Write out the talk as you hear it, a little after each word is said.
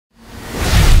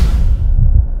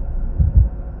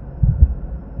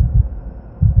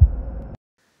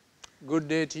Good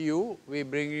day to you. We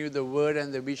bring you the word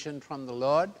and the vision from the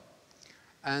Lord.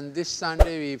 And this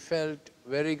Sunday we felt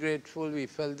very grateful. We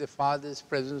felt the Father's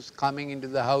presence coming into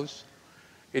the house.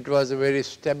 It was a very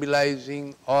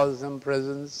stabilizing, awesome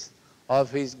presence of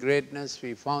His greatness.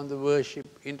 We found the worship,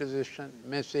 intercession,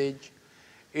 message.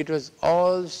 It was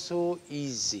all so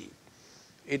easy.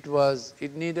 It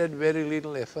needed very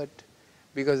little effort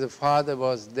because the Father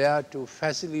was there to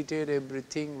facilitate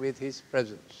everything with His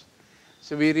presence.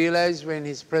 So we realize when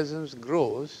His presence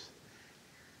grows,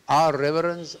 our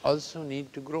reverence also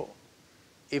need to grow.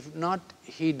 If not,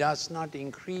 He does not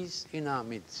increase in our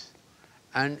midst.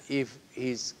 And if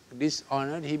He is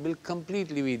dishonored, He will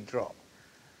completely withdraw.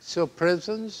 So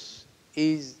presence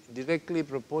is directly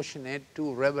proportionate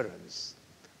to reverence.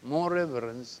 More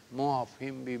reverence, more of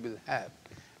Him we will have.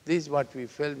 This is what we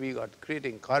felt. We got great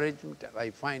encouragement.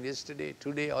 I find yesterday,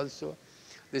 today also,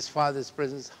 this Father's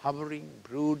presence hovering,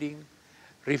 brooding,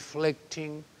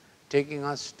 reflecting, taking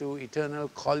us to eternal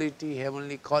quality,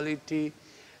 heavenly quality,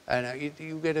 and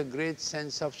you get a great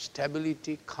sense of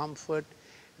stability, comfort,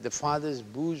 the Father's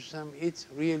bosom. It's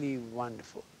really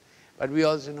wonderful. But we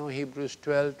also know Hebrews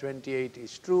 12:28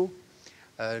 is true.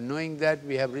 Knowing that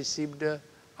we have received an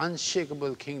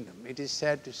unshakable kingdom. It is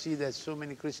sad to see that so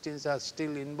many Christians are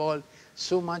still involved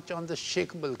so much on the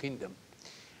shakable kingdom.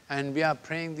 And we are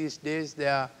praying these days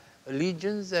their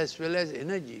allegiance as well as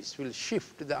energies will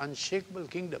shift to the unshakable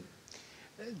kingdom.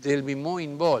 They'll be more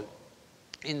involved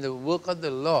in the work of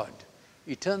the Lord,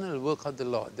 eternal work of the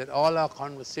Lord, that all our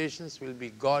conversations will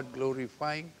be God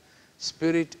glorifying,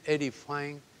 spirit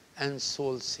edifying, and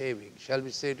soul saving. Shall we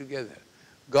say together?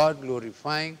 God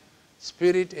glorifying,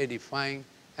 spirit edifying,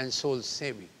 and soul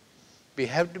saving. We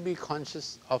have to be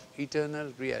conscious of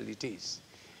eternal realities.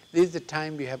 This is the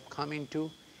time we have come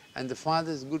into, and the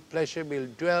Father's good pleasure will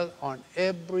dwell on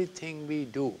everything we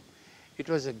do. It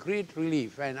was a great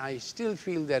relief, and I still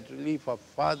feel that relief of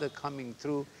Father coming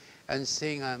through and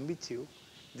saying, I am with you.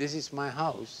 This is my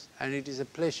house, and it is a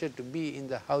pleasure to be in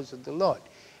the house of the Lord.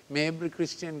 May every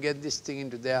Christian get this thing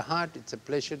into their heart. It's a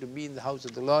pleasure to be in the house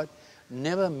of the Lord.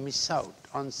 Never miss out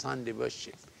on Sunday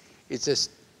worship. It's a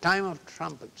time of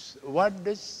trumpets. What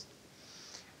does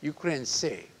Ukraine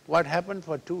say? What happened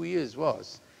for 2 years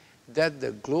was that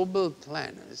the global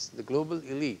planners, the global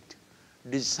elite,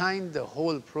 designed the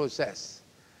whole process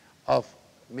of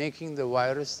making the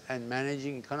virus and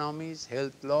managing economies,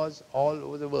 health laws all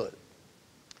over the world.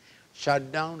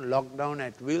 Shut down, lockdown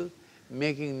at will,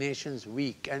 making nations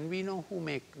weak. And we know who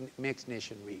makes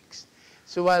nation weak.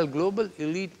 So while global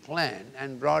elite planned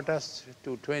and brought us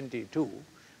to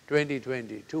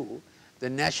 2022, the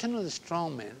national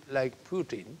strongmen like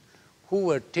Putin, who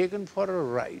were taken for a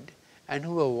ride and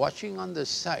who were watching on the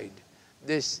side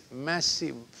this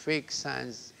massive fake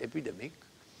science epidemic,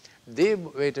 they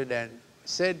waited and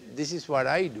said, this is what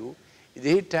I do.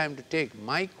 There is time to take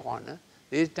my corner.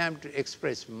 There is time to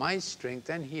express my strength,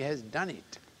 and he has done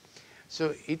it.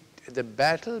 So the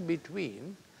battle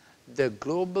between the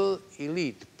global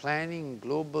elite planning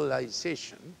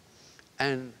globalization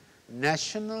and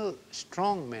national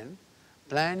strongmen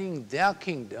planning their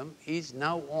kingdom is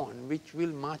now on, which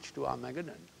will march to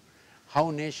Armageddon. How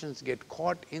nations get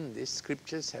caught in this,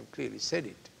 scriptures have clearly said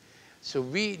it. So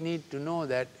we need to know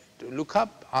that to look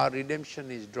up, our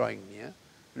redemption is drawing near,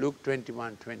 Luke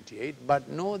 21:28, but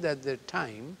know that the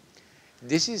time,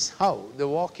 this is how the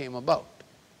war came about.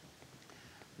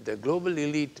 The global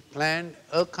elite planned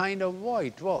a kind of war.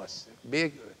 It was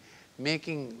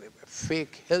making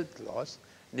fake health laws,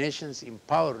 nations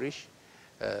impoverish,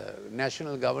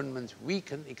 national governments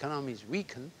weaken, economies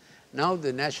weaken. Now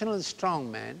the national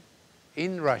strongman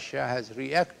in Russia has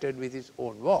reacted with his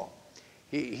own war.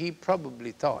 He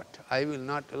probably thought, I will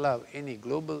not allow any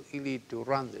global elite to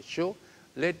run the show.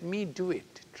 Let me do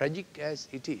it, tragic as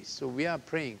it is. So we are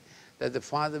praying that the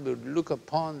Father would look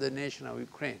upon the nation of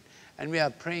Ukraine. And we are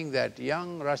praying that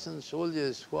young Russian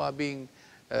soldiers who are being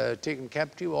taken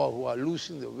captive or who are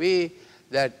losing the way,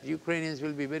 that Ukrainians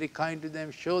will be very kind to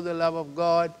them, show the love of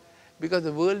God, because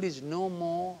the world is no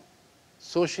more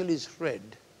socialist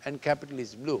red and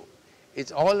capitalist blue.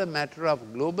 It's all a matter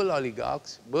of global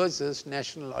oligarchs versus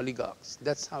national oligarchs.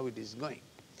 That's how it is going.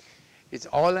 It's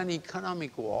all an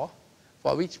economic war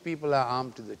for which people are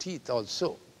armed to the teeth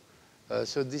also.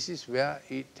 So this is where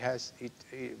the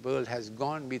world has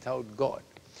gone without God.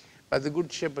 But the Good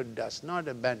Shepherd does not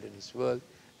abandon his world,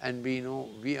 and we know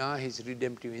we are his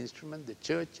redemptive instrument, the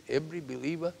church, every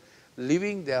believer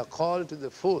living their call to the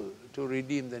full to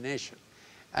redeem the nation.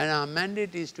 And our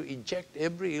mandate is to eject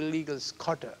every illegal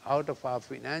squatter out of our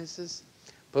finances,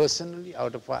 personally,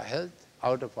 out of our health,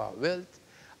 out of our wealth,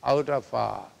 out of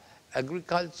our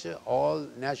agriculture, all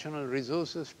national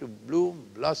resources to bloom,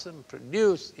 blossom,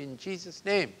 produce in Jesus'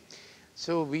 name.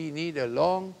 So we need a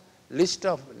long list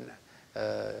of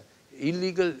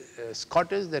illegal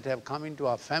squatters that have come into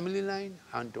our family line,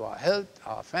 onto our health,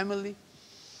 our family,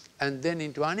 and then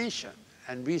into our nation.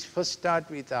 And we first start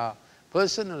with our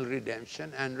personal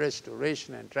redemption and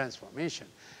restoration and transformation.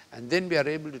 And then we are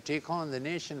able to take on the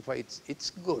nation for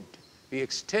its good. We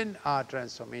extend our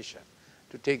transformation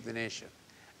to take the nation.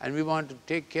 And we want to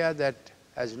take care that,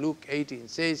 as Luke 18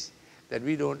 says, that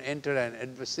we don't enter an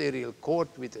adversarial court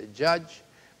with a judge,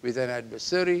 with an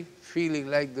adversary, feeling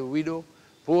like the widow,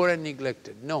 poor and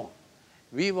neglected. No.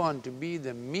 We want to be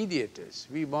the mediators.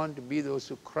 We want to be those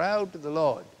who cry out to the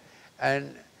Lord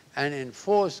and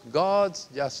enforce God's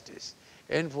justice,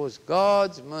 enforce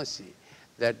God's mercy,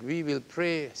 that we will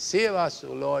pray, save us,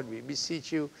 O Lord, we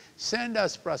beseech you, send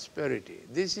us prosperity.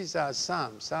 This is our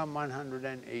psalm, Psalm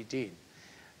 118.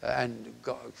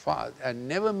 And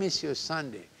never miss your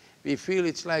Sunday. We feel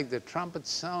it's like the trumpet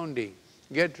sounding,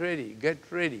 get ready, get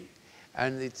ready.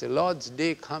 And it's the Lord's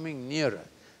day coming nearer.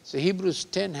 So Hebrews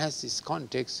 10 has this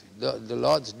context, the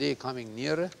Lord's day coming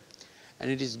nearer. And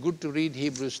it is good to read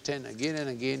Hebrews 10 again and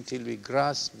again till we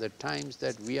grasp the times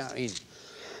that we are in.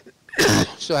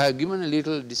 So I have given a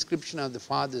little description of the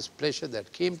Father's pleasure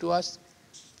that came to us.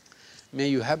 May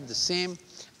you have the same,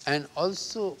 and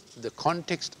also the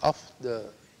context of the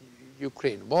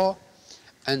Ukraine war,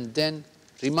 and then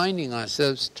reminding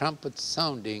ourselves, trumpets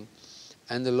sounding,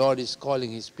 and the Lord is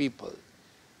calling his people.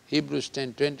 Hebrews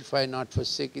 10:25, not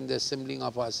forsaking the assembling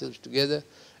of ourselves together,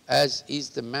 as is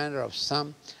the manner of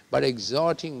some, but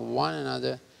exhorting one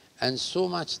another, and so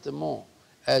much the more,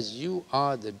 as you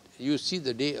see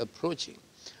the day approaching.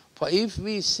 For if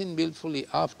we sin willfully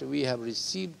after we have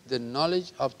received the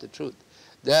knowledge of the truth,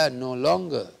 there no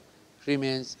longer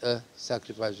remains a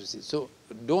sacrifice for sin. So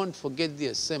don't forget the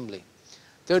assembling.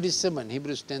 37,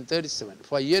 Hebrews 10:37.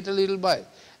 For yet a little while,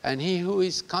 and he who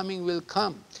is coming will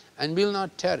come, and will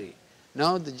not tarry.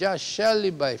 Now the just shall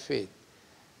live by faith.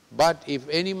 But if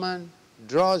any man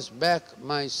draws back,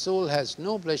 my soul has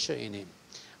no pleasure in him.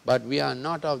 But we are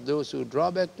not of those who draw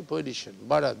back to perdition,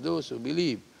 but of those who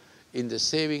believe in the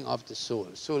saving of the soul.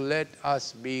 So let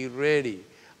us be ready.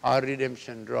 Our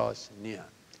redemption draws near.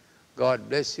 God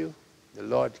bless you. The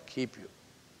Lord keep you.